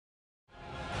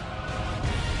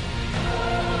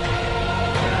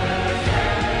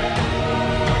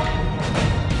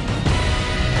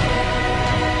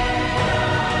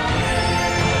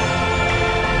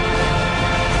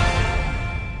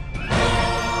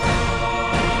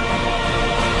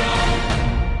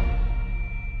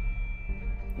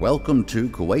Welcome to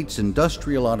Kuwait's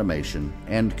Industrial Automation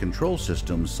and Control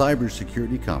Systems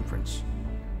Cybersecurity Conference,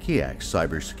 KIACS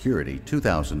Cybersecurity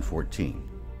 2014,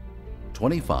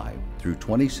 25 through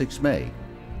 26 May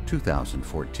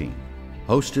 2014.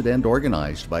 Hosted and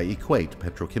organized by Kuwait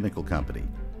Petrochemical Company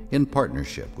in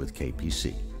partnership with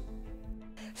KPC.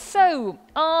 So,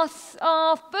 our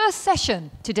first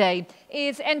session today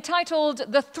is entitled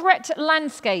The Threat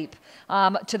Landscape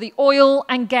to the Oil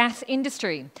and Gas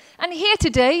Industry. And here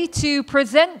today to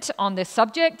present on this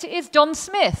subject is Don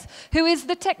Smith, who is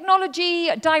the Technology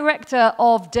Director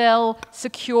of Dell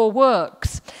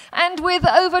SecureWorks. And with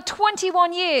over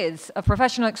 21 years of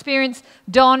professional experience,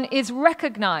 Don is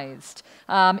recognized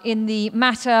in the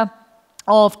matter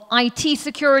of IT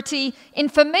security,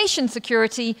 information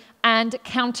security, and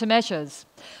countermeasures.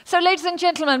 So, ladies and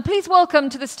gentlemen, please welcome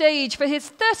to the stage for his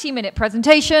 30-minute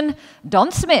presentation,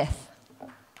 Don Smith.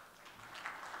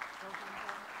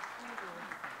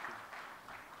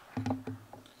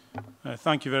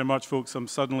 Thank you very much, folks. I'm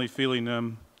suddenly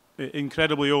feeling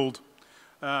incredibly old.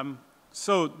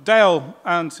 So, Dell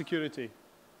and security.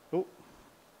 Oh,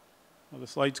 are the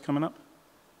slides coming up?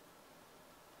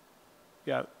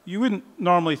 Yeah, you wouldn't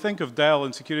normally think of Dell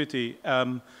and security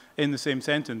in the same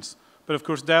sentence. But of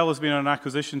course, Dell has been on an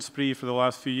acquisition spree for the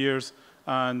last few years.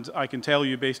 And I can tell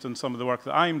you, based on some of the work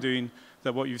that I'm doing,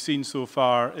 that what you've seen so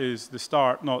far is the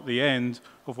start, not the end,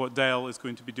 of what Dell is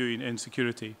going to be doing in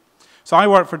security. So I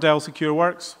work for Dell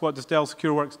SecureWorks. What does Dell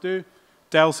SecureWorks do?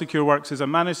 Dell SecureWorks is a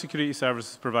managed security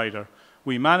services provider.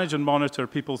 We manage and monitor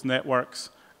people's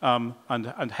networks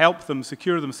and help them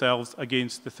secure themselves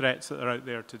against the threats that are out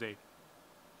there today.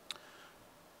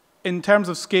 In terms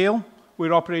of scale,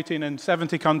 we're operating in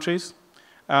 70 countries.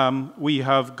 We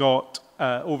have got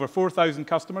over 4,000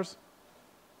 customers.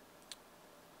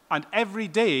 And every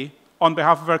day, on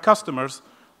behalf of our customers,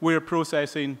 we're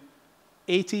processing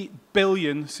 80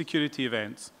 billion security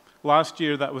events. Last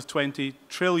year, that was 20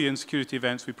 trillion security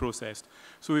events we processed.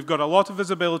 So we've got a lot of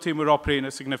visibility, and we're operating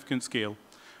at significant scale.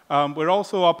 We're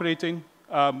also operating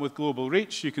with global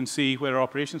reach. You can see where our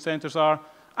operation centers are.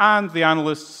 And the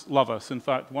analysts love us. In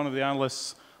fact, one of the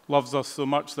analysts loves us so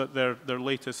much that their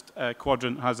latest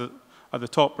quadrant has it at the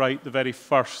top right, the very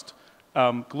first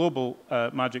global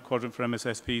Magic Quadrant for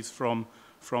MSSPs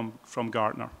from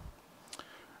Gartner.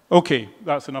 Okay,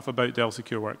 that's enough about Dell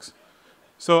SecureWorks.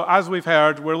 So as we've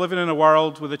heard, we're living in a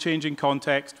world with a changing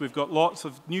context. We've got lots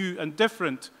of new and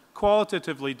different,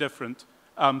 qualitatively different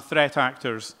threat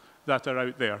actors that are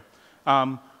out there.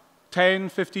 10,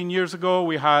 15 years ago,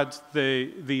 we had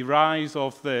the rise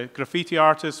of the graffiti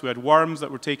artists. We had worms that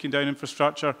were taking down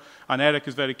infrastructure. And Eric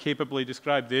has very capably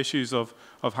described the issues of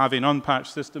having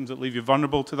unpatched systems that leave you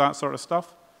vulnerable to that sort of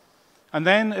stuff. And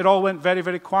then it all went very,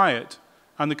 very quiet.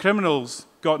 And the criminals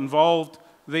got involved.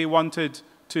 They wanted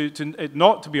it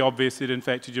not to be obvious they'd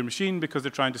infected your machine because they're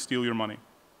trying to steal your money.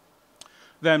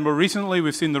 Then more recently,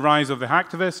 we've seen the rise of the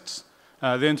hacktivists,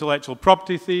 the intellectual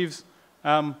property thieves,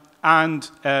 and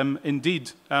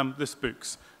indeed the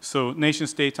spooks, so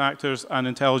nation-state actors and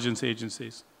intelligence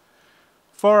agencies.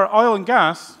 For oil and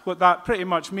gas, what that pretty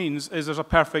much means is there's a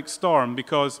perfect storm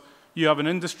because you have an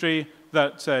industry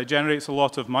that generates a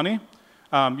lot of money,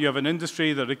 you have an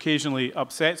industry that occasionally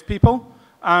upsets people,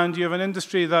 and you have an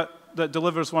industry that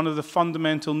delivers one of the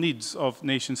fundamental needs of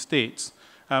nation-states,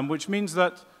 which means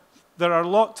that there are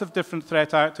lots of different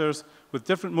threat actors with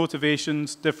different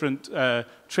motivations, different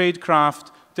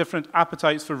tradecraft, different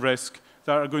appetites for risk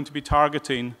that are going to be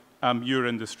targeting your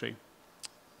industry.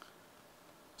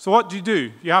 So what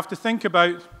do? You have to think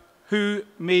about who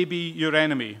may be your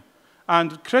enemy.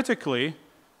 And critically,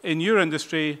 in your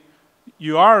industry,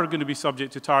 you are going to be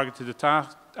subject to targeted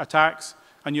attacks,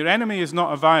 and your enemy is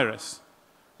not a virus.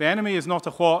 The enemy is not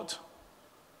a what,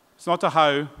 it's not a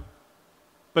how,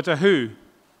 but a who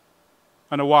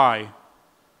and a why.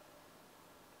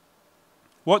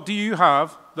 What do you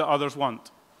have that others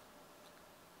want?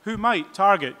 Who might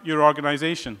target your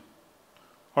organization?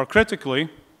 Or critically,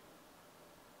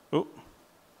 who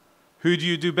do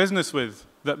you do business with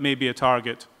that may be a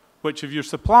target? Which of your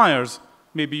suppliers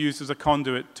may be used as a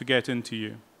conduit to get into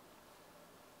you?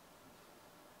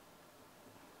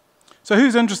 So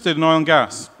who's interested in oil and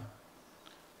gas?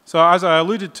 So as I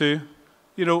alluded to,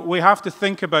 we have to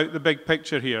think about the big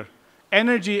picture here.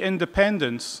 Energy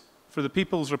independence for the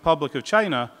People's Republic of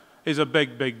China is a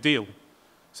big, big deal.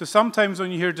 So sometimes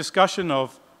when you hear discussion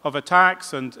of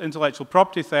attacks and intellectual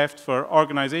property theft for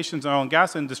organizations in the oil and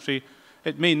gas industry,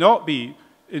 it may not be,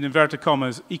 in inverted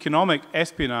commas, economic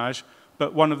espionage,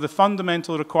 but one of the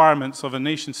fundamental requirements of a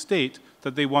nation state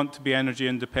that they want to be energy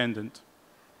independent.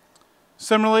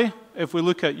 Similarly, if we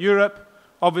look at Europe,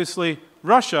 obviously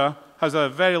Russia has a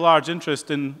very large interest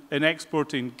in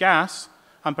exporting gas,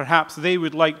 and perhaps they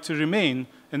would like to remain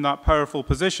in that powerful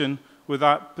position with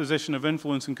that position of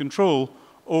influence and control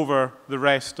over the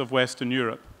rest of Western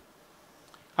Europe.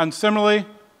 And similarly,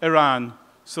 Iran.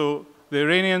 So the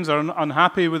Iranians are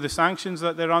unhappy with the sanctions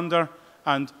that they're under,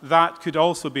 and that could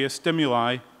also be a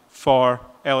stimuli for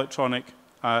electronic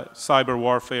cyber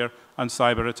warfare and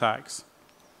cyber attacks.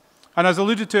 And as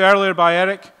alluded to earlier by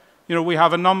Eric, we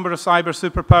have a number of cyber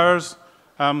superpowers.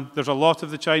 There's a lot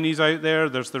of the Chinese out there.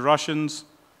 There's the Russians.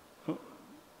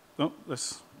 Oh,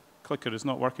 this clicker is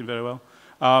not working very well.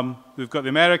 We've got the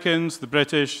Americans, the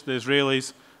British, the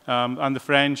Israelis, and the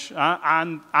French,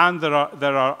 and there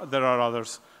are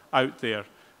others out there.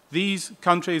 These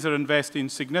countries are investing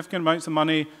significant amounts of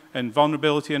money in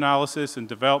vulnerability analysis and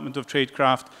development of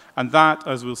tradecraft, and that,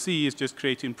 as we'll see, is just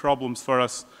creating problems for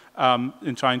us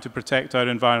in trying to protect our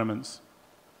environments.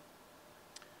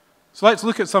 So let's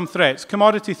look at some threats.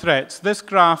 Commodity threats. This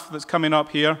graph that's coming up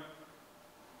here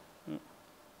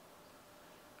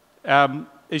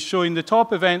is showing the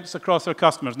top events across our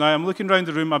customers. Now, I'm looking around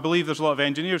the room. I believe there's a lot of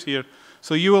engineers here.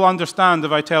 So you will understand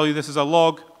if I tell you this is a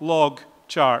log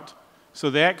chart. So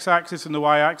the x-axis and the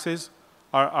y-axis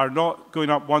are not going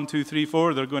up 1, 2, 3,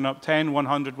 4. They're going up 10,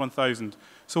 100, 1,000.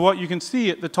 So what you can see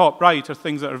at the top right are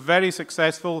things that are very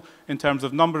successful in terms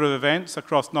of number of events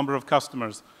across number of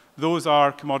customers. Those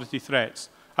are commodity threats.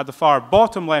 At the far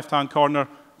bottom left-hand corner,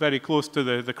 very close to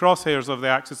the crosshairs of the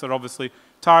axis, are obviously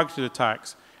targeted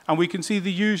attacks. And we can see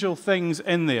the usual things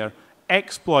in there.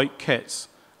 Exploit kits.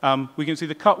 We can see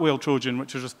the cut whale Trojan,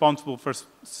 which is responsible for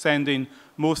sending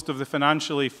most of the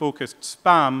financially focused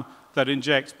spam that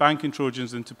injects banking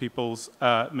Trojans into people's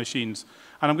machines.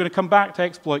 And I'm going to come back to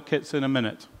exploit kits in a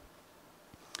minute.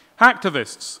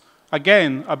 Hacktivists.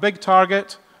 Again, a big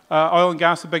target. Oil and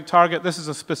gas, a big target. This is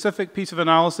a specific piece of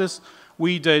analysis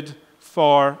we did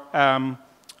for an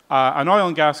oil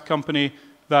and gas company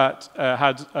that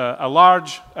had a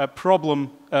large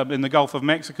problem in the Gulf of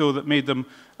Mexico that made them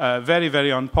very,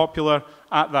 very unpopular.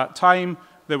 At that time,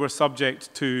 they were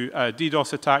subject to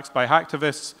DDoS attacks by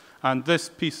hacktivists, and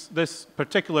this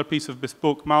particular piece of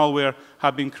bespoke malware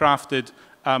had been crafted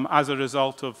as a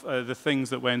result of the things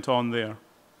that went on there.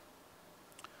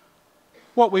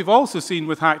 What we've also seen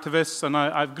with hacktivists, and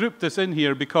I've grouped this in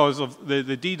here because of the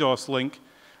DDoS link.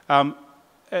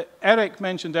 Eric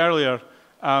mentioned earlier,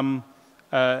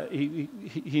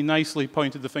 he nicely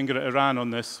pointed the finger at Iran on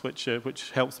this, which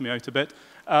helps me out a bit,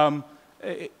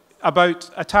 about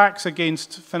attacks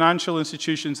against financial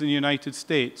institutions in the United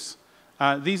States.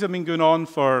 These have been going on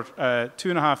for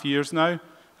 2.5 years now.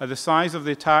 The size of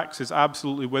the attacks is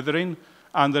absolutely withering,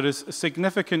 and there is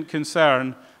significant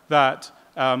concern that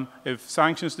if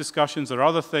sanctions discussions or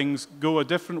other things go a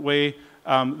different way,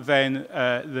 then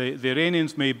the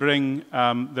Iranians may bring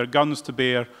their guns to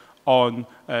bear on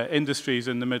industries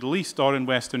in the Middle East or in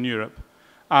Western Europe.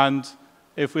 And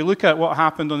if we look at what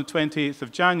happened on the 28th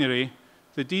of January,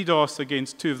 the DDoS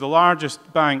against 2 of the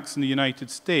largest banks in the United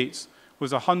States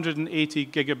was 180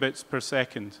 gigabits per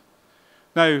second.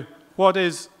 Now, what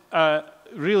is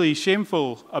really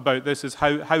shameful about this is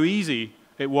how easy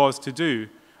it was to do.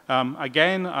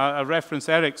 Again, I reference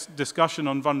Eric's discussion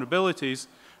on vulnerabilities.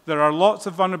 There are lots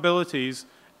of vulnerabilities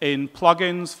in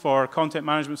plugins for content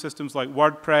management systems like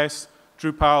WordPress,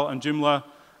 Drupal, and Joomla.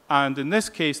 And in this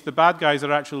case, the bad guys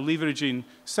are actually leveraging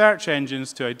search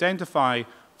engines to identify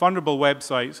vulnerable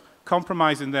websites,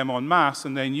 compromising them en masse,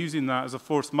 and then using that as a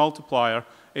force multiplier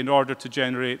in order to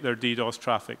generate their DDoS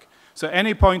traffic. So at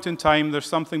any point in time, there's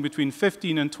something between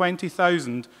 15 and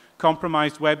 20,000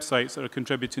 compromised websites that are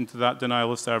contributing to that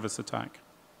denial of service attack.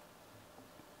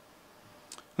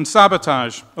 And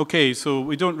sabotage. Okay, so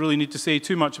we don't really need to say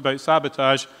too much about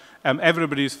sabotage.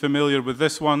 Everybody's familiar with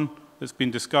this one. It's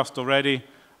been discussed already.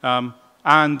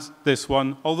 And this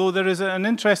one. Although there is an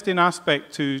interesting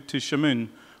aspect to Shamoon,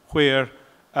 where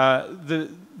the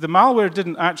malware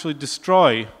didn't actually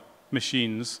destroy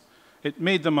machines. It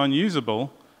made them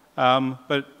unusable,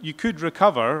 but you could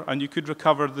recover, and you could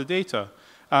recover the data.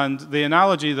 And the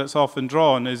analogy that's often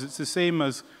drawn is it's the same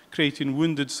as creating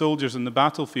wounded soldiers in the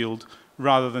battlefield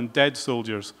rather than dead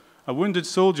soldiers. A wounded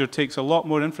soldier takes a lot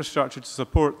more infrastructure to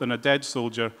support than a dead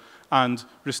soldier, and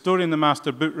restoring the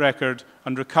master boot record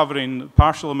and recovering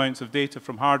partial amounts of data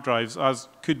from hard drives, as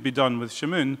could be done with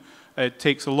Shamoon, it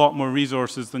takes a lot more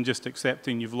resources than just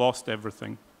accepting you've lost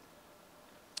everything.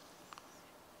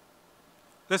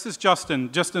 This is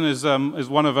Justin. Justin is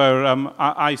one of our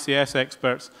ICS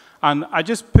experts. And I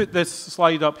just put this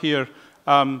slide up here.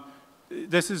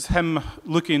 This is him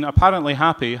looking apparently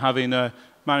happy, having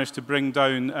managed to bring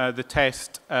down the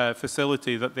test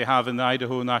facility that they have in the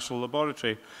Idaho National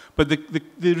Laboratory. But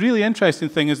the really interesting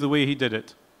thing is the way he did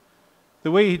it.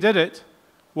 The way he did it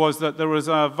was that there was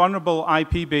a vulnerable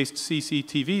IP-based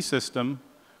CCTV system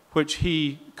which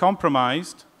he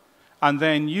compromised and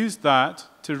then used that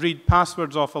to read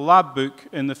passwords off a lab book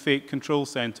in the fake control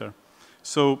center.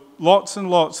 So lots and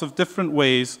lots of different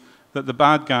ways that the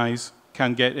bad guys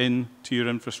can get into your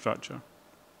infrastructure.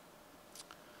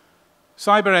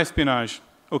 Cyber espionage.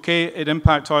 Okay, it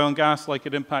impacts oil and gas like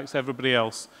it impacts everybody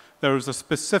else. There was a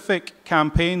specific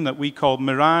campaign that we called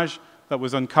Mirage that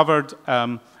was uncovered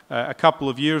a couple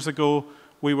of years ago.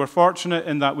 We were fortunate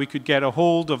in that we could get a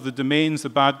hold of the domains the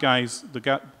bad guys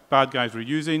were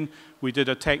using. We did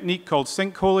a technique called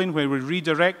sinkholing where we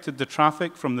redirected the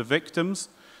traffic from the victims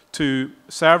to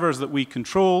servers that we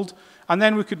controlled, and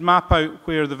then we could map out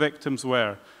where the victims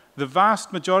were. The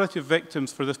vast majority of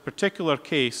victims for this particular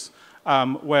case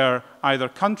were either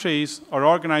countries or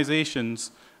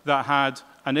organizations that had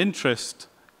an interest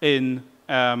in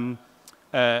oil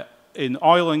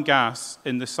and gas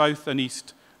in the South and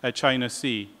East China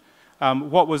Sea.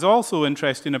 What was also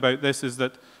interesting about this is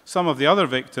that some of the other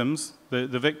victims, the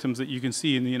victims that you can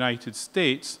see in the United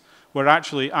States, were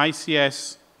actually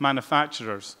ICS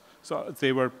manufacturers. So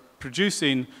they were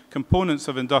producing components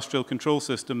of industrial control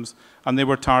systems, and they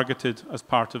were targeted as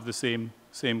part of the same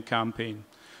campaign.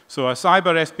 So a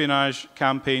cyber espionage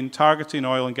campaign targeting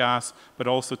oil and gas, but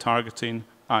also targeting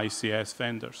ICS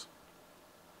vendors.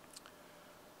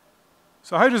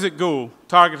 So how does it go,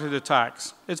 targeted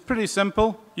attacks? It's pretty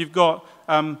simple. You've got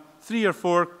 3 or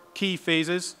 4 key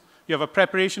phases. You have a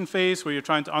preparation phase where you're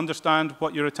trying to understand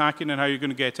what you're attacking and how you're going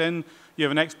to get in. You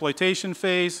have an exploitation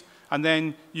phase, and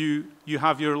then you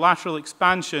have your lateral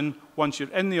expansion once you're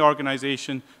in the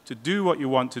organization to do what you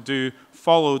want to do,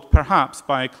 followed perhaps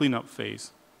by a cleanup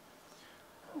phase.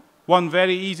 One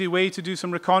very easy way to do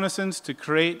some reconnaissance, to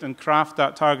create and craft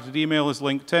that targeted email, is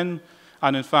LinkedIn.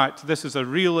 And in fact, this is a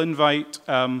real invite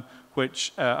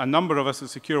which a number of us at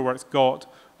SecureWorks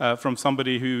got from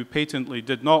somebody who patently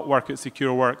did not work at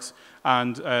SecureWorks,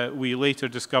 and we later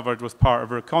discovered was part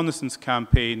of a reconnaissance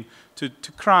campaign to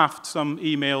craft some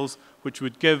emails which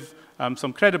would give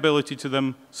some credibility to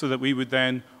them so that we would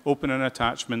then open an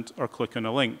attachment or click on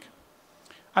a link.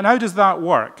 And how does that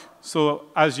work? So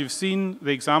as you've seen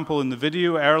the example in the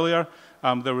video earlier,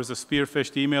 there was a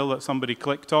spear-phished email that somebody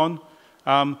clicked on.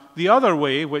 The other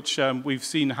way, which we've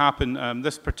seen happen,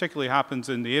 this particularly happens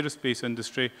in the aerospace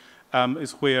industry,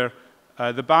 is where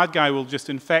the bad guy will just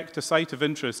infect a site of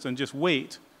interest and just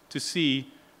wait to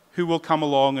see who will come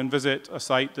along and visit a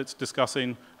site that's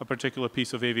discussing a particular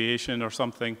piece of aviation or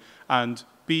something, and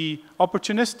be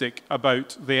opportunistic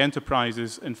about the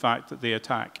enterprises, in fact, that they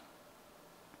attack.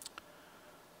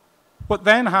 What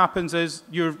then happens is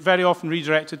you're very often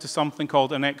redirected to something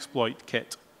called an exploit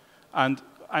kit. And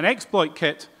an exploit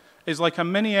kit is like a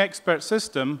mini expert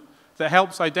system that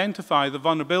helps identify the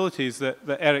vulnerabilities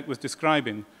that Eric was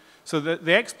describing. So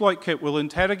the exploit kit will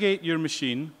interrogate your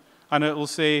machine, and it will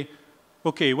say,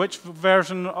 okay, which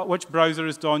browser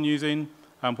is Don using?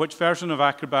 Which version of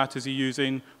Acrobat is he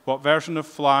using? What version of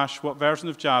Flash? What version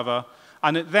of Java?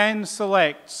 And it then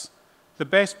selects the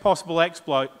best possible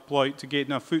exploit to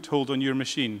gain a foothold on your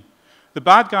machine. The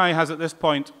bad guy has at this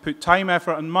point put time,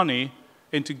 effort, and money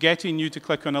into getting you to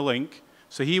click on a link.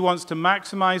 So he wants to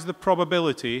maximize the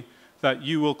probability that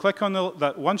you will click on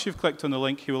that once you've clicked on the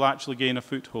link, he will actually gain a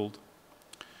foothold.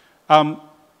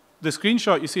 The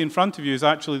screenshot you see in front of you is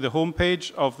actually the home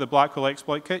page of the Blackwell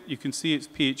exploit kit. You can see it's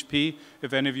PHP,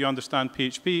 if any of you understand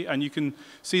PHP, and you can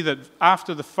see that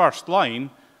after the first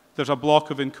line, there's a block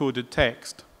of encoded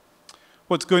text.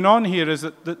 What's going on here is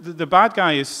that the bad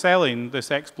guy is selling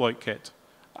this exploit kit.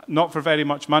 Not for very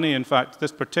much money. In fact,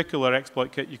 this particular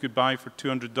exploit kit you could buy for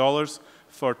 $200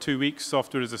 for 2 weeks,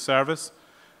 software as a service.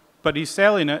 But he's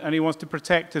selling it, and he wants to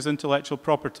protect his intellectual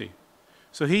property.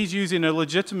 So he's using a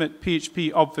legitimate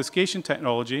PHP obfuscation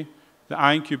technology, the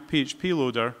IonCube PHP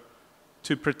loader,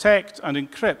 to protect and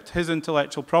encrypt his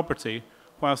intellectual property,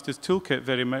 whilst his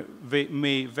toolkit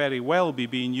may very well be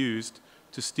being used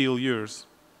to steal yours.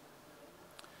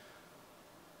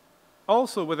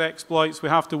 Also, with exploits, we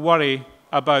have to worry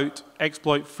about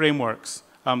exploit frameworks.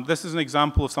 This is an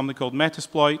example of something called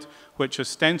Metasploit, which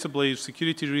ostensibly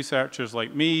security researchers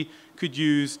like me could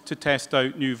use to test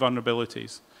out new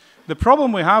vulnerabilities. The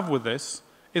problem we have with this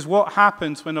is what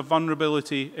happens when a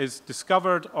vulnerability is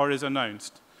discovered or is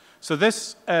announced. So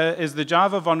this is the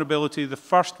Java vulnerability, the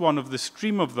first one of the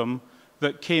stream of them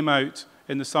that came out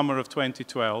in the summer of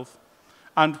 2012.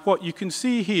 And what you can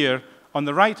see here on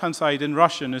the right-hand side in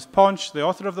Russian is Ponch, the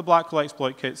author of the black hole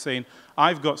exploit kit, saying,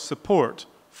 I've got support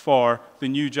for the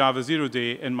new Java 0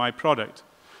 day in my product.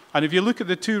 And if you look at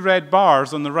the two red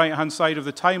bars on the right-hand side of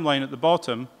the timeline at the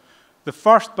bottom, the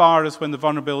first bar is when the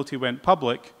vulnerability went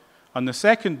public, and the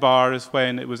second bar is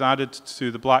when it was added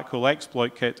to the black hole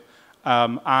exploit kit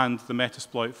and the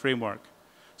Metasploit framework.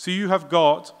 So you have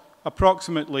got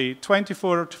approximately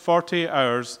 24 to 48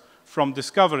 hours from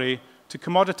discovery to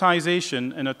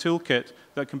commoditization in a toolkit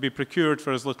that can be procured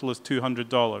for as little as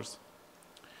 $200.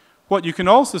 What you can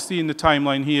also see in the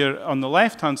timeline here on the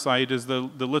left-hand side is the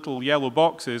little yellow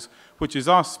boxes, which is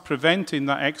us preventing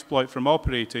that exploit from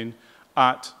operating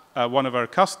at one of our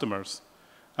customers.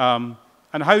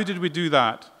 And how did we do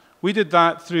that? We did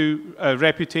that through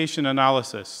reputation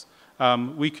analysis.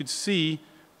 We could see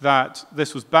that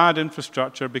this was bad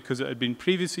infrastructure because it had been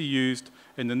previously used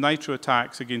in the nitro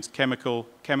attacks against chemical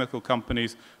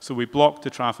companies, so we blocked the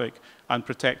traffic and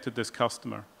protected this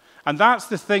customer. And that's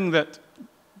the thing that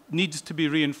needs to be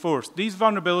reinforced. These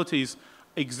vulnerabilities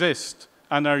exist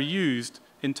and are used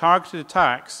in targeted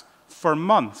attacks for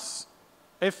months,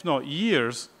 if not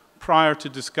years, prior to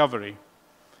discovery.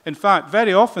 In fact,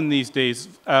 very often these days,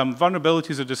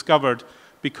 vulnerabilities are discovered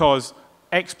because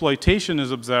exploitation is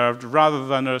observed rather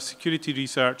than a security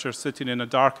researcher sitting in a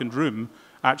darkened room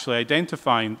actually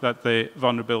identifying that the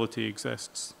vulnerability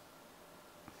exists.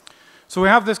 So we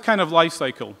have this kind of life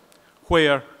cycle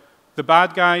where the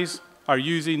bad guys are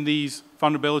using these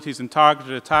vulnerabilities in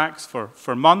targeted attacks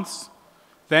for months.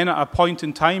 Then at a point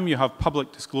in time, you have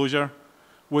public disclosure.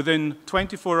 Within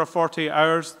 24 or 48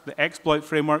 hours, the exploit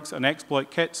frameworks and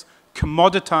exploit kits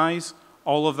commoditize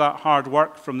all of that hard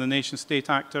work from the nation-state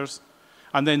actors.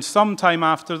 And then sometime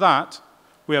after that,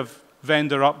 we have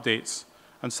vendor updates.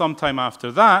 And sometime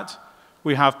after that,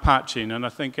 we have patching. And I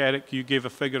think, Eric, you gave a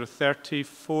figure of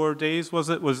 34 days, was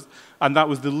it? And that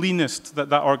was the leanest that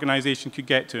that organization could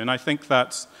get to. And I think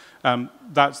that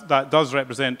does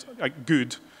represent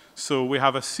good. So we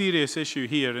have a serious issue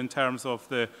here in terms of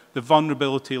the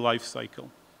vulnerability life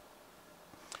cycle.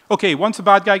 Okay, once a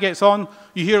bad guy gets on,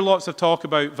 you hear lots of talk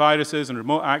about viruses and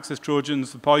remote access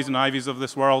Trojans, the poison ivies of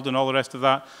this world and all the rest of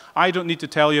that. I don't need to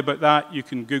tell you about that. You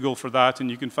can Google for that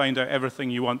and you can find out everything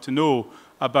you want to know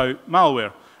about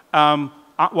malware.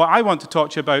 What I want to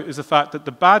talk to you about is the fact that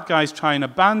the bad guys try and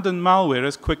abandon malware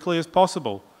as quickly as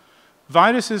possible.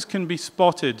 Viruses can be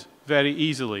spotted very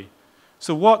easily.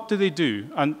 So what do they do?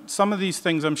 And some of these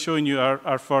things I'm showing you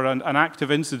are for an active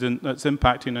incident that's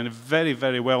impacting a very,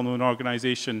 very well-known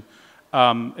organization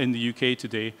in the UK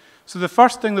today. So the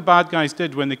first thing the bad guys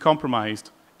did when they compromised,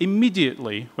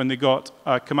 immediately when they got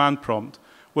a command prompt,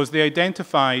 was they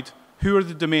identified who are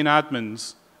the domain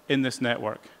admins in this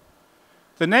network.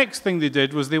 The next thing they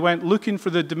did was they went looking for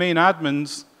the domain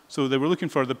admins, so they were looking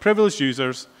for the privileged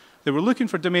users. They were looking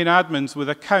for domain admins with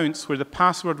accounts where the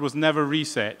password was never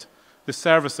reset, the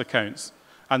service accounts.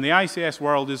 And the ICS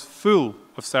world is full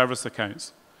of service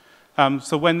accounts.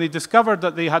 So when they discovered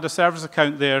that they had a service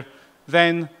account there,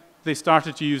 then they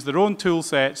started to use their own tool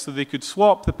set so they could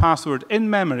swap the password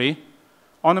in memory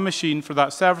on a machine for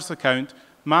that service account,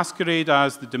 masquerade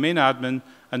as the domain admin,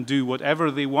 and do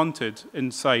whatever they wanted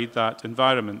inside that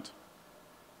environment.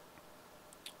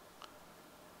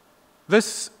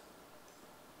 This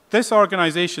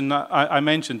organization that I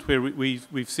mentioned, where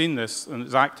we've seen this and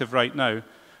is active right now,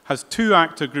 has two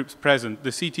actor groups present. The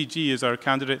CTG is our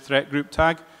candidate threat group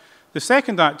tag. The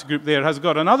second actor group there has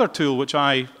got another tool which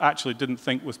I actually didn't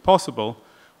think was possible,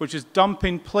 which is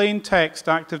dumping plain text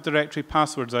Active Directory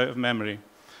passwords out of memory.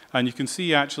 And you can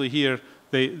see actually here,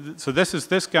 so this is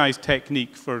this guy's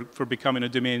technique for becoming a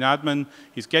domain admin.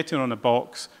 He's getting on a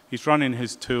box, he's running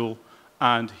his tool,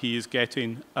 and he is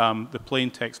getting the plain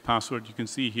text password. You can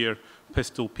see here,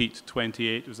 Pistol Pete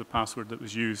 28 was the password that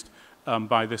was used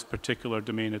by this particular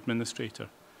domain administrator.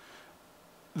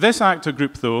 This actor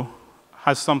group, though,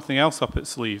 has something else up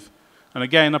its sleeve. And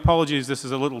again, apologies, this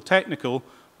is a little technical,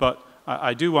 but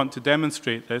I do want to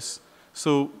demonstrate this.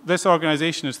 So this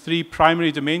organization has 3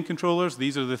 primary domain controllers.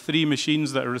 These are the 3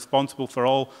 machines that are responsible for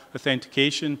all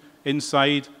authentication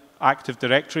inside Active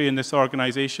Directory in this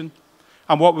organization.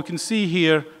 And what we can see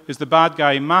here is the bad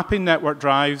guy mapping network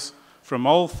drives from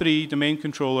all 3 domain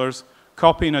controllers,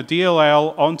 copying a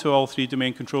DLL onto all 3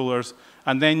 domain controllers,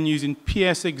 and then using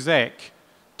psexec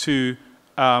to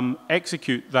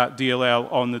execute that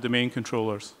DLL on the domain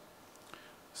controllers.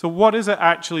 So what is it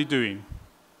actually doing?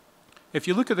 If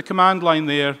you look at the command line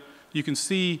there, you can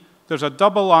see there's a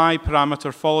double I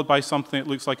parameter followed by something that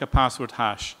looks like a password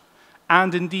hash.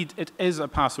 And indeed, it is a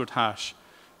password hash.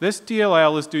 This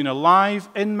DLL is doing a live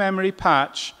in-memory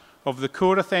patch of the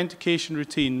core authentication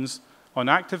routines on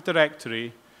Active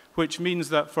Directory, which means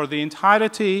that for the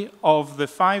entirety of the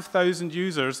 5,000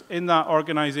 users in that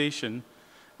organization,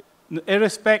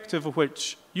 irrespective of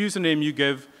which username you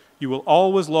give, you will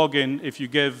always log in if you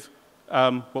give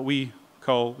what we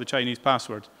call the Chinese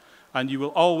password. And you will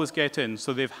always get in.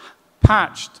 So they've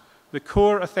patched the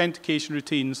core authentication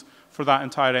routines for that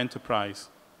entire enterprise.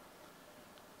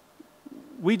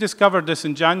 We discovered this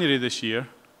in January this year.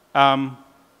 By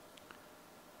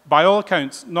all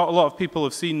accounts, not a lot of people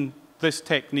have seen this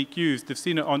technique used. They've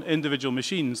seen it on individual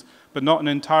machines, but not an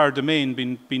entire domain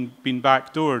being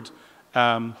backdoored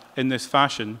in this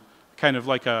fashion, kind of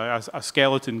like a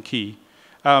skeleton key.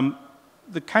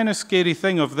 The kind of scary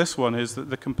thing of this one is that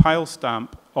the compile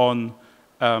stamp on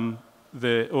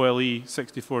the OLE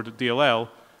 64.dll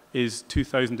is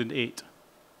 2008.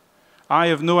 I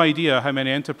have no idea how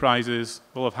many enterprises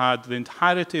will have had the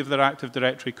entirety of their Active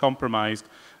Directory compromised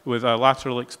with a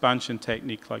lateral expansion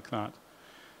technique like that.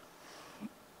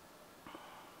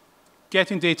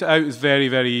 Getting data out is very,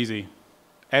 very easy.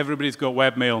 Everybody's got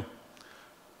webmail.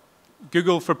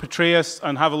 Google for Petraeus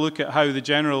and have a look at how the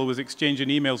general was exchanging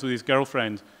emails with his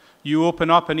girlfriend. You open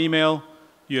up an email,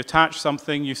 you attach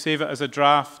something, you save it as a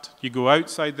draft, you go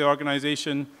outside the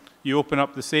organization, you open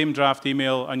up the same draft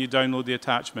email, and you download the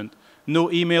attachment.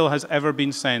 No email has ever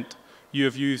been sent. You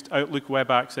have used Outlook Web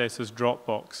Access as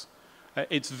Dropbox.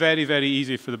 It's very, very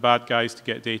easy for the bad guys to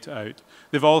get data out.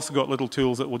 They've also got little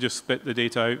tools that will just spit the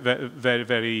data out very,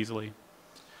 very easily.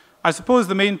 I suppose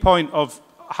the main point of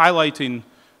highlighting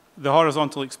the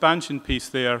horizontal expansion piece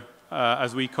there,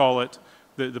 as we call it,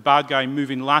 the bad guy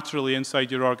moving laterally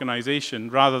inside your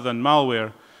organization rather than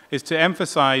malware, is to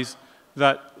emphasize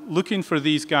that looking for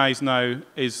these guys now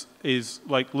is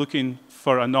like looking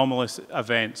for anomalous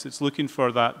events. It's looking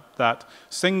for that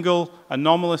single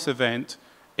anomalous event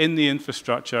in the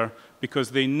infrastructure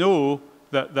because they know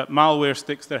that malware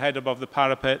sticks their head above the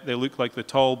parapet. They look like the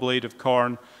tall blade of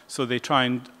corn, so they try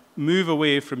and move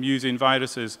away from using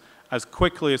viruses as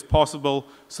quickly as possible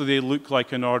so they look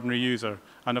like an ordinary user.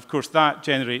 And of course, that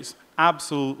generates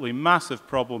absolutely massive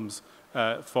problems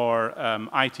for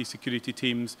IT security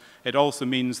teams. It also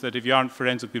means that if you aren't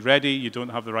forensically ready, you don't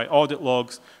have the right audit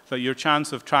logs, that your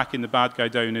chance of tracking the bad guy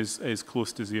down is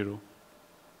close to zero.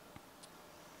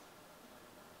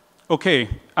 Okay,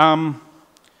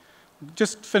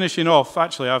 just finishing off.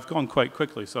 Actually, I've gone quite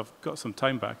quickly, so I've got some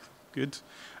time back. Good.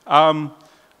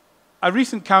 A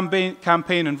recent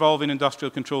campaign involving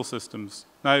industrial control systems.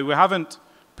 Now, we haven't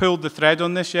pulled the thread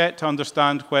on this yet to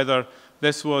understand whether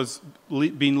this was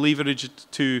being leveraged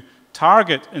to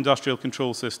target industrial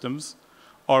control systems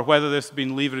or whether this has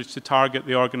been leveraged to target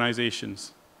the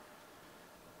organizations.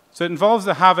 So it involves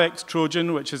the HAVEX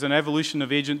Trojan, which is an evolution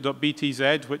of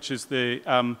agent.btz, which is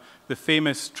the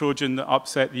famous Trojan that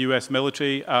upset the US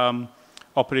military,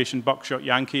 Operation Buckshot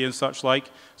Yankee and such like.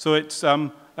 So it's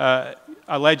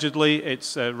allegedly,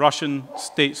 it's Russian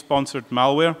state-sponsored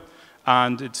malware,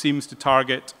 and it seems to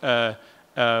target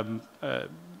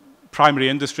primary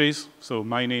industries, so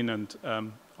mining and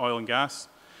oil and gas.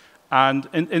 And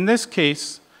in this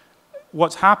case,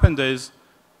 what's happened is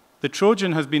the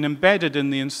Trojan has been embedded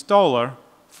in the installer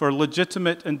for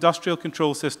legitimate industrial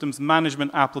control systems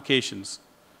management applications.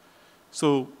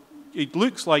 So it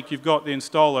looks like you've got the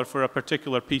installer for a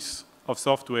particular piece of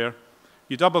software.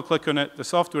 You double-click on it, the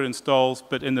software installs,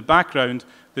 but in the background,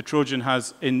 the Trojan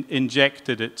has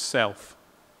injected itself.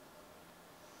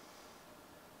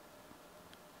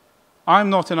 I'm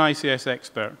not an ICS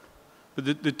expert,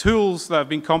 but the tools that have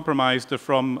been compromised are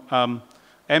from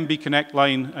MB Connect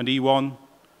Line and E1,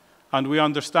 and we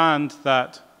understand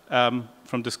that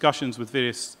from discussions with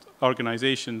various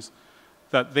organizations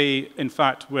that they, in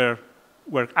fact, were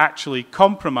actually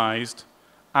compromised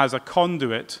as a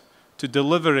conduit to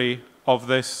delivery of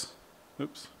this,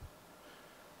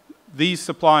 these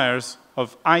suppliers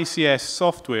of ICS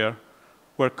software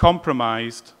were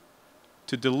compromised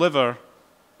to deliver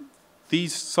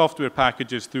these software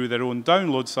packages through their own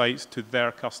download sites to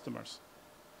their customers.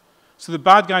 So the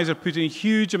bad guys are putting a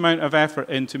huge amount of effort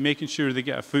into making sure they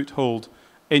get a foothold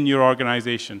in your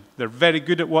organization. They're very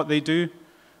good at what they do,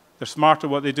 they're smart at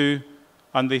what they do,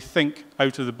 and they think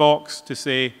out of the box to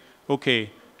say,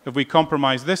 okay, if we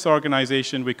compromise this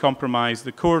organization, we compromise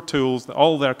the core tools that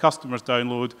all their customers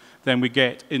download, then we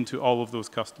get into all of those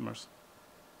customers.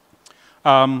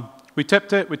 We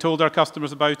tipped it, we told our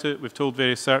customers about it, we've told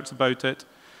various certs about it.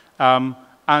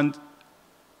 And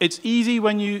it's easy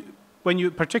when you,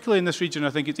 particularly in this region, I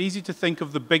think it's easy to think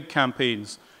of the big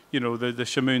campaigns, you know, the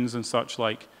Shamoons and such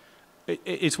like.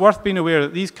 It's worth being aware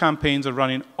that these campaigns are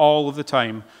running all of the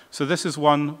time. So this is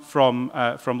one from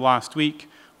last week,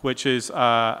 which is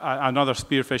another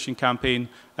spearfishing campaign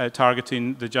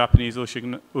targeting the Japanese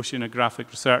Oceanographic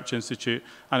Research Institute,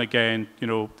 and again,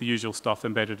 the usual stuff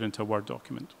embedded into a Word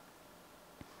document.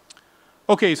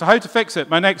 Okay, so how to fix it?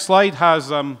 My next slide has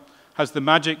the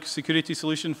magic security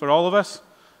solution for all of us.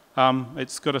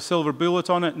 It's got a silver bullet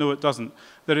on it. No, it doesn't.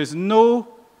 There is no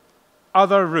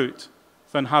other route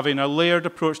than having a layered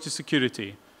approach to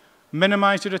security.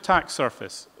 Minimize your attack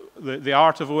surface. The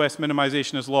art of OS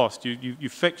minimization is lost. You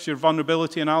fix your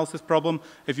vulnerability analysis problem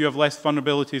if you have less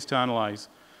vulnerabilities to analyze.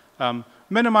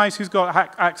 Minimize who's got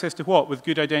access to what with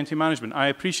good identity management. I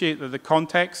appreciate that the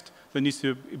context that needs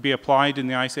to be applied in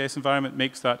the ICS environment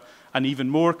makes that an even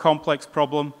more complex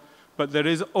problem. But there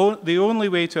is the only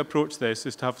way to approach this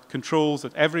is to have controls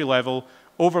at every level,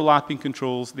 overlapping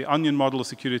controls, the onion model of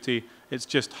security. It's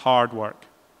just hard work.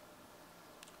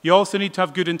 You also need to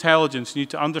have good intelligence. You need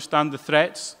to understand the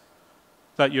threats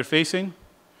that you're facing.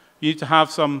 You need to have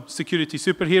some security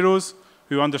superheroes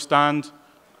who understand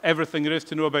everything there is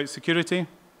to know about security.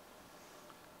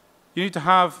 You need to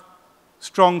have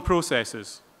strong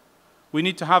processes. We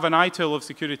need to have an ITIL of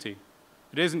security.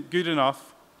 It isn't good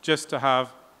enough just to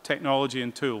have technology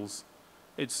and tools.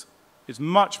 It's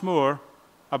much more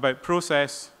about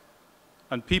process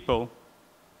and people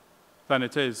than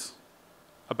it is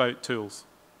about tools.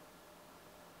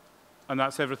 And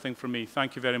that's everything from me.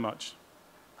 Thank you very much.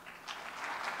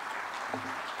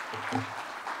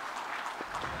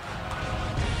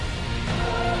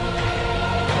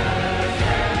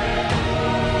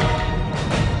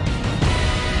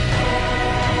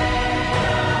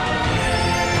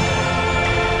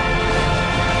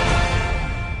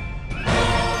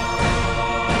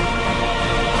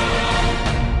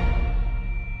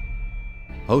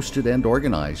 Hosted and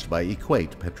organized by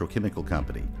Equate Petrochemical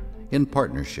Company in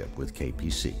partnership with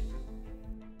KPC.